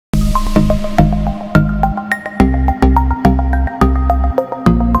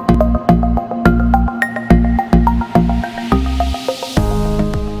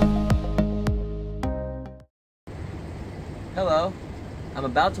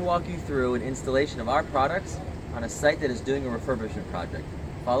about to walk you through an installation of our products on a site that is doing a refurbishment project.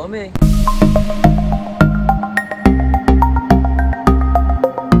 Follow me.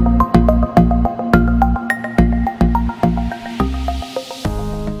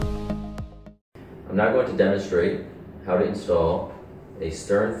 I'm now going to demonstrate how to install a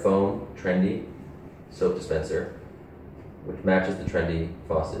Stern foam trendy soap dispenser which matches the trendy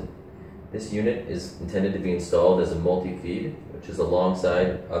faucet. This unit is intended to be installed as a multi-feed, which is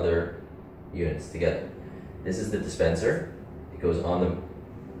alongside other units together. This is the dispenser. It goes on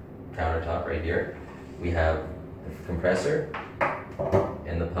the countertop right here. We have the compressor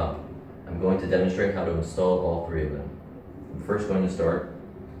and the pump. I'm going to demonstrate how to install all three of them. I'm first going to start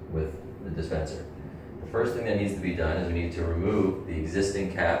with the dispenser. The first thing that needs to be done is we need to remove the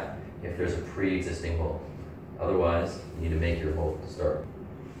existing cap if there's a pre-existing hole. Otherwise, you need to make your hole to start.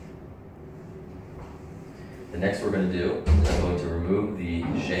 The next we're going to do is I'm going to remove the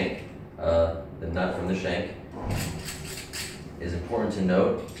shank, the nut from the shank. It is important to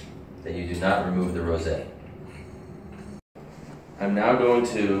note that you do not remove the rosette. I'm now going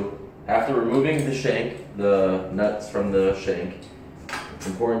to, after removing the shank, the nuts from the shank, it's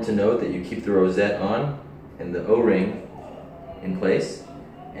important to note that you keep the rosette on and the O-ring in place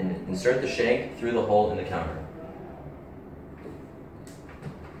and insert the shank through the hole in the counter.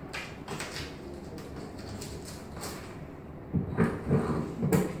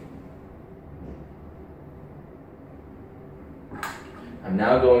 I'm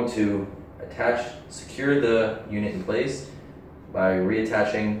now going to secure the unit in place by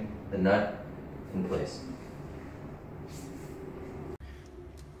reattaching the nut in place.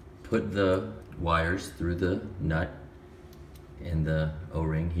 Put the wires through the nut and the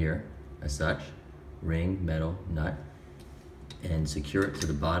O-ring here as such, ring, metal, nut, and secure it to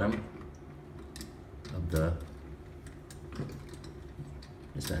the bottom of the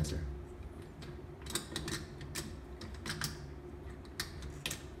dispenser.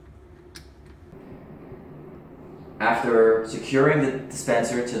 After securing the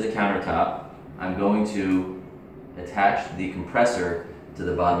dispenser to the countertop, I'm going to attach the compressor to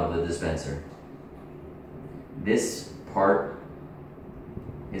the bottom of the dispenser. This part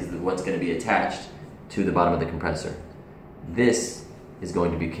is what's going to be attached to the bottom of the compressor. This is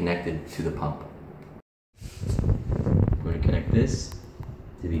going to be connected to the pump. I'm going to connect this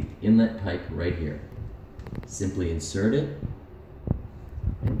to the inlet pipe right here. Simply insert it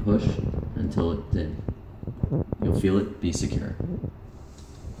and push until it's in. You'll feel it be secure.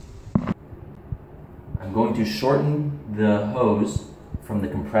 I'm going to shorten the hose from the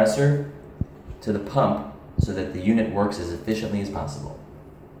compressor to the pump so that the unit works as efficiently as possible.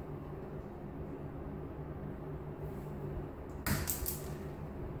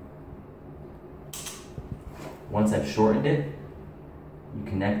 Once I've shortened it, you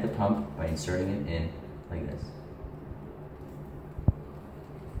connect the pump by inserting it in like this.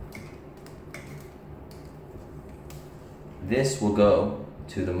 This will go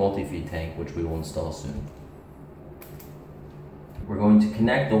to the multi-feed tank, which we will install soon. We're going to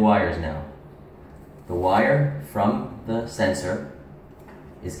connect the wires now. The wire from the sensor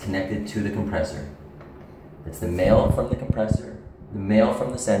is connected to the compressor. It's the male from the compressor. The male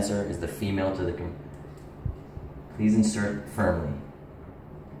from the sensor is the female to the compressor. Please insert firmly.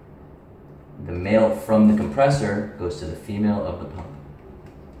 The male from the compressor goes to the female of the pump.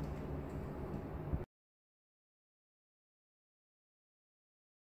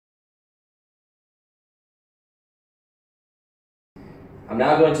 I'm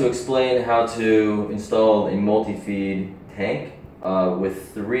now going to explain how to install a multi-feed tank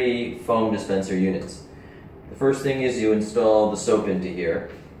with 3 foam dispenser units. The first thing is you install the soap into here.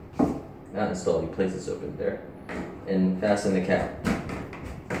 Not install, you place the soap in there and fasten the cap.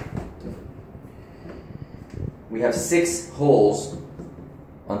 We have 6 holes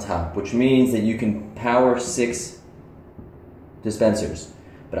on top, which means that you can power 6 dispensers.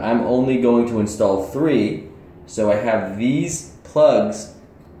 But I'm only going to install 3, so I have these plugs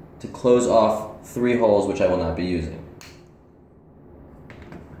to close off 3 holes which I will not be using.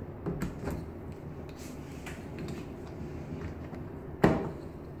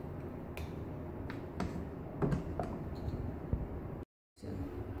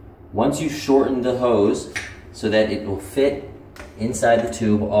 Once you shorten the hose so that it will fit inside the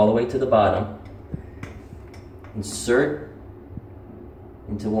tube all the way to the bottom, insert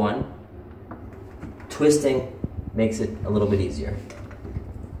into one. Twisting makes it a little bit easier.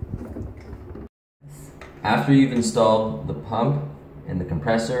 After you've installed the pump and the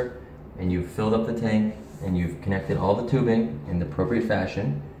compressor and you've filled up the tank and you've connected all the tubing in the appropriate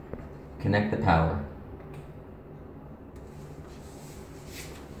fashion, connect the power.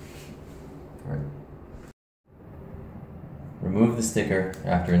 Remove the sticker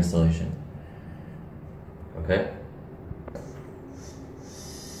after installation. Okay?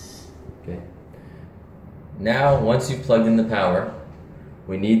 Okay. Now, once you've plugged in the power,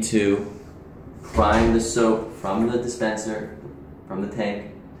 we need to prime the soap from the dispenser, from the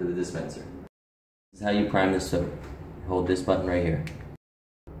tank to the dispenser. This is how you prime the soap. Hold this button right here.